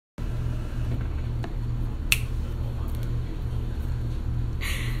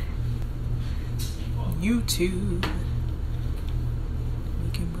YouTube.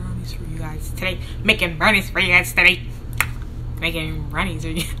 Making brownies for you guys today. Making brownies for you guys today. Making brownies for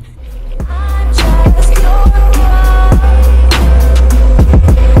you.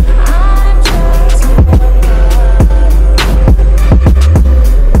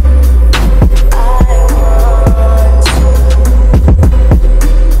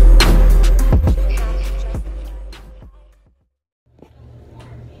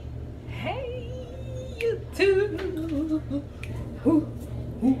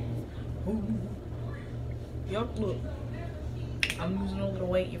 Yup, look. I'm losing a little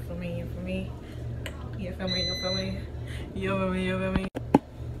weight, you feel me? You feel me? You feel me? You feel me? You feel me? You feel me?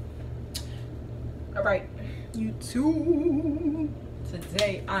 Alright, YouTube.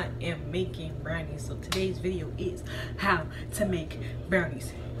 Today I am making brownies. So today's video is how to make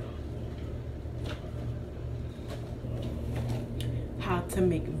brownies. How to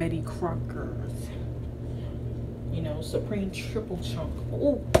make Betty Crockers. You know, Supreme Triple Chunk.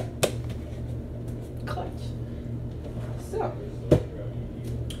 Oh, clutch. So,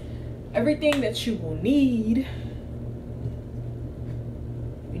 everything that you will need.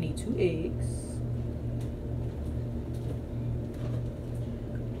 We need 2 eggs,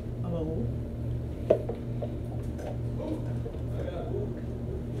 a bowl,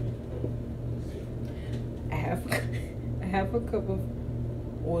 a half a cup of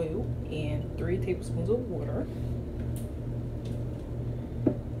oil, and 3 tablespoons of water.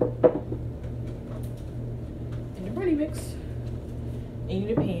 Ready mix. And you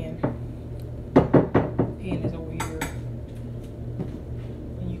need a pan. Pan is over here.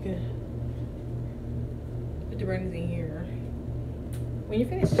 And you can put the brownies in here when you're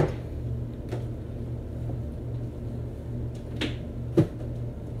finished.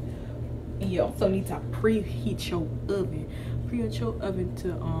 And you also need to preheat your oven. Preheat your oven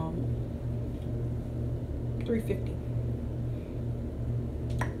to 350.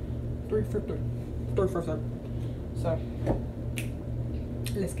 350. So,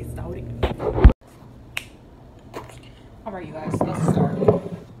 let's get started. Alright, you guys, let's start. We're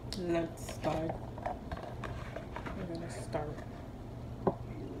gonna start.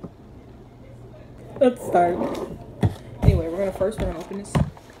 Let's start. Anyway, we're gonna open this.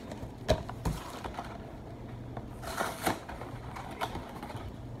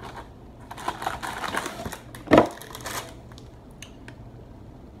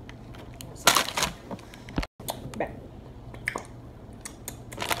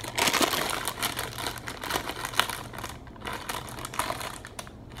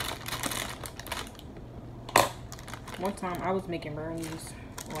 One time I was making brownies,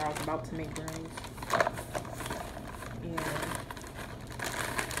 or I was about to make brownies. Yeah.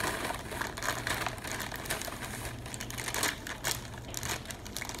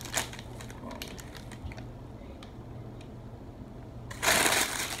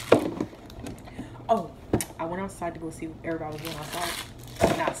 Oh, I went outside to go see what everybody was doing outside,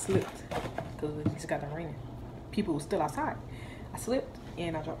 and I slipped because it just got done raining. People were still outside. I slipped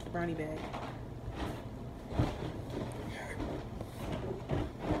and I dropped the brownie bag.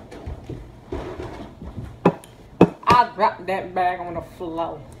 I dropped that bag on the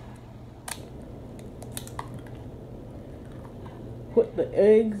floor. Put the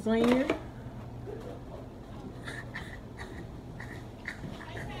eggs in.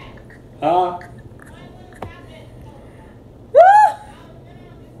 I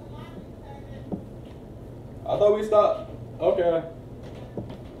thought we stopped. Okay.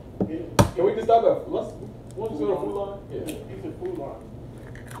 Can we just stop at? Let's just go to food line. Yeah. He said food line.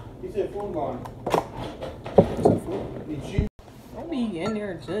 He said food line. Did you? Don't be in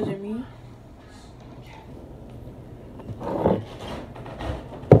there judging me.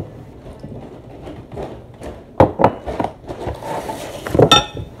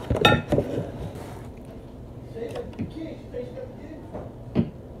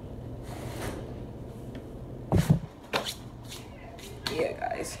 Yeah,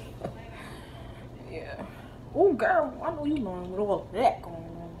 guys. Yeah. Oh, girl, I know you learned with all that going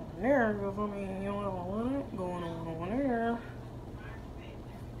on there. You feel me? You don't know what going on there.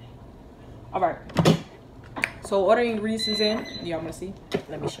 All right. So, what are the ingredients in? Y'all want to see?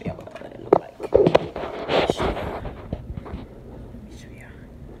 Let me show y'all what it look like. Let me show y'all.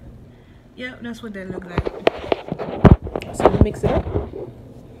 Yeah, that's what that look like. So, we mix it up. I'm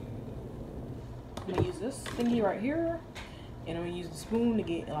gonna use this thingy right here. And I'm gonna use the spoon to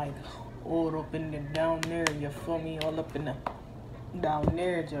get like all up in the down there, you feel me? All up in the down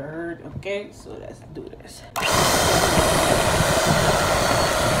there, you heard? Okay, so let's do this.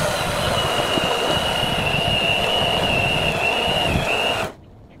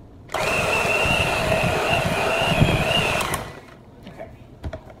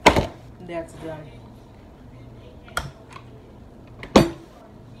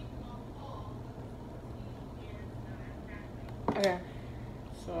 Okay,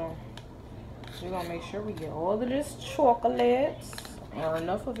 so we're gonna make sure we get all of this chocolate or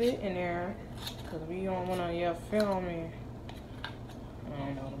enough of it in there, because we don't wanna, yeah, feel me. I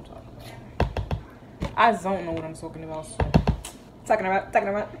don't know what I'm talking about. I don't know what I'm talking about, so talking about.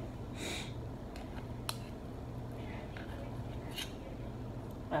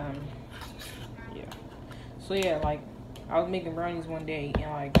 Yeah. So yeah, like I was making brownies one day,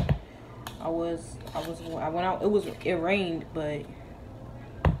 and like I went out. It rained, but it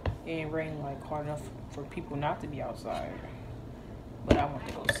didn't rain like hard enough for people not to be outside. But I went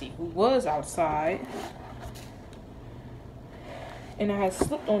to go see who was outside, and I had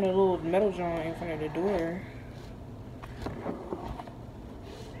slipped on a little metal joint in front of the door,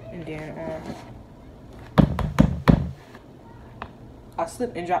 and then I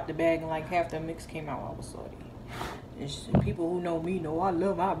slipped and dropped the bag, and like half the mix came out. I was sorry. And people who know me know I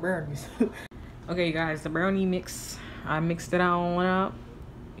love my brownies. Okay, guys, the brownie mix. I mixed it on up.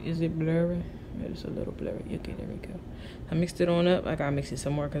 Is it blurry? It's a little blurry. Okay, there we go. I mixed it on up. I gotta mix it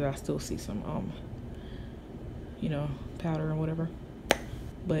some more because I still see some you know, powder or whatever.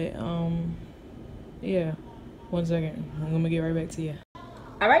 But yeah. 1 second. I'm gonna get right back to you.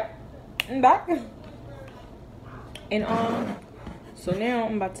 All right, I'm back. And so now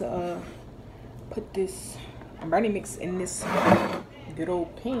I'm about to put this brownie mix in this good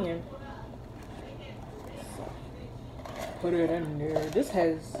old pan. So, put it in there. This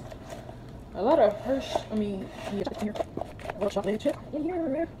has a lot of chocolate chip in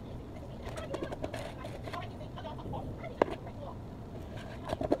here.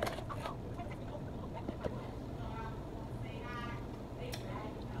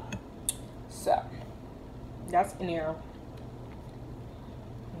 So that's in there.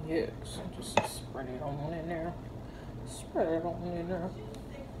 Yes, just spread it on in there. Spread it on in there.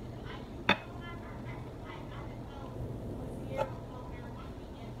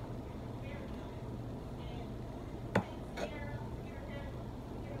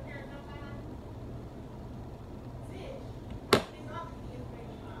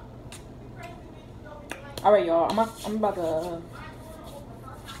 All right, y'all. I'm about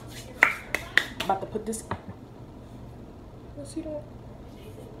to put this. Let's see that.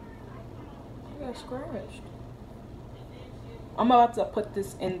 I got scratched. I'm about to put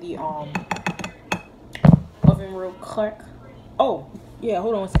this in the oven real quick. Oh yeah,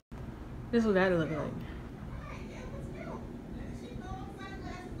 hold on. This is what that look like.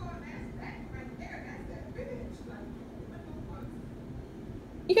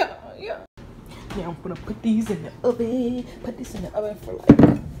 Yeah. Now I'm gonna put these in the oven. Put this in the oven for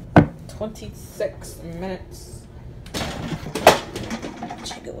like 26 minutes.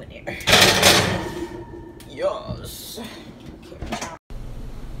 Check it in there. Yes.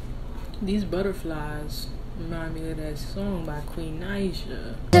 These butterflies remind me of that song by Queen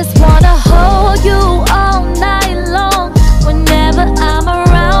Naisha. Just wanna hold you all night long. Whenever I'm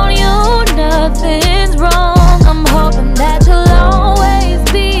around you, nothing's wrong. I'm hoping that you'll always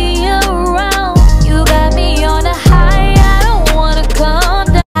be around. You got me on a high, I don't wanna come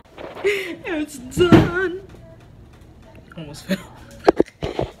down. It's done.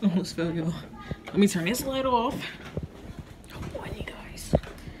 Almost fell, y'all. Let me turn this light off. Come on, you guys.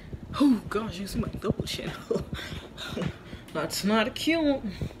 Oh gosh, you see my double chin. That's not cute.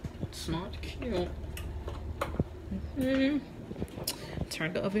 It's not cute.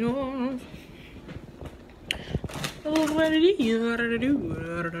 Turn the oven off.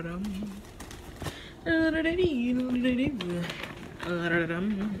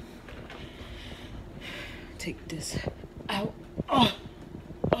 Take this out.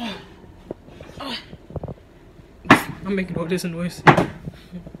 I'm making all this noise.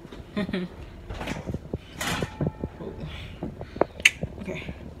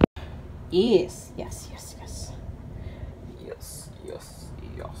 Okay. Yes.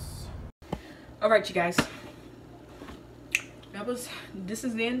 All right, you guys. This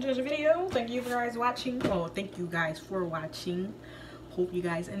is the end of the video. Thank you guys watching. Oh, thank you guys for watching. Hope you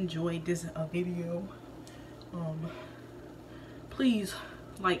guys enjoyed this video. Please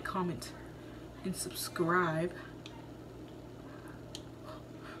like, comment, and subscribe.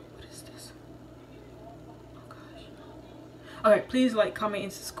 What is this? Oh gosh. Alright, please like, comment,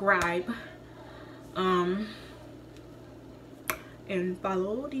 and subscribe. And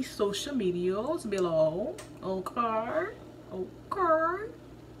follow these social medias below. Okay.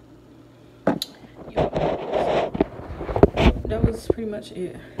 That was pretty much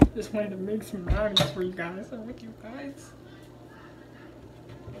it. Just wanted to make some brownies for you guys and with you guys.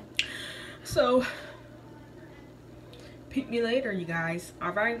 So peep me later, you guys.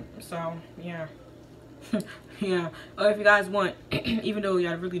 Alright, so yeah. Yeah, or if you guys want, even though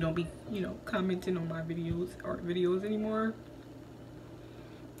y'all really don't be, you know, commenting on my videos or videos anymore,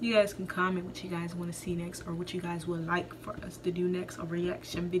 you guys can comment what you guys want to see next, or what you guys would like for us to do next. A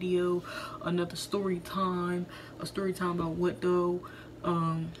reaction video, another story time, a story time about what though.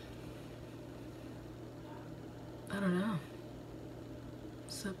 I don't know.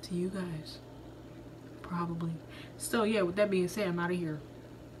 It's up to you guys. Probably. So yeah, with that being said, I'm out of here.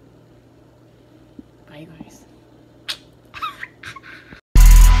 Bye, you guys.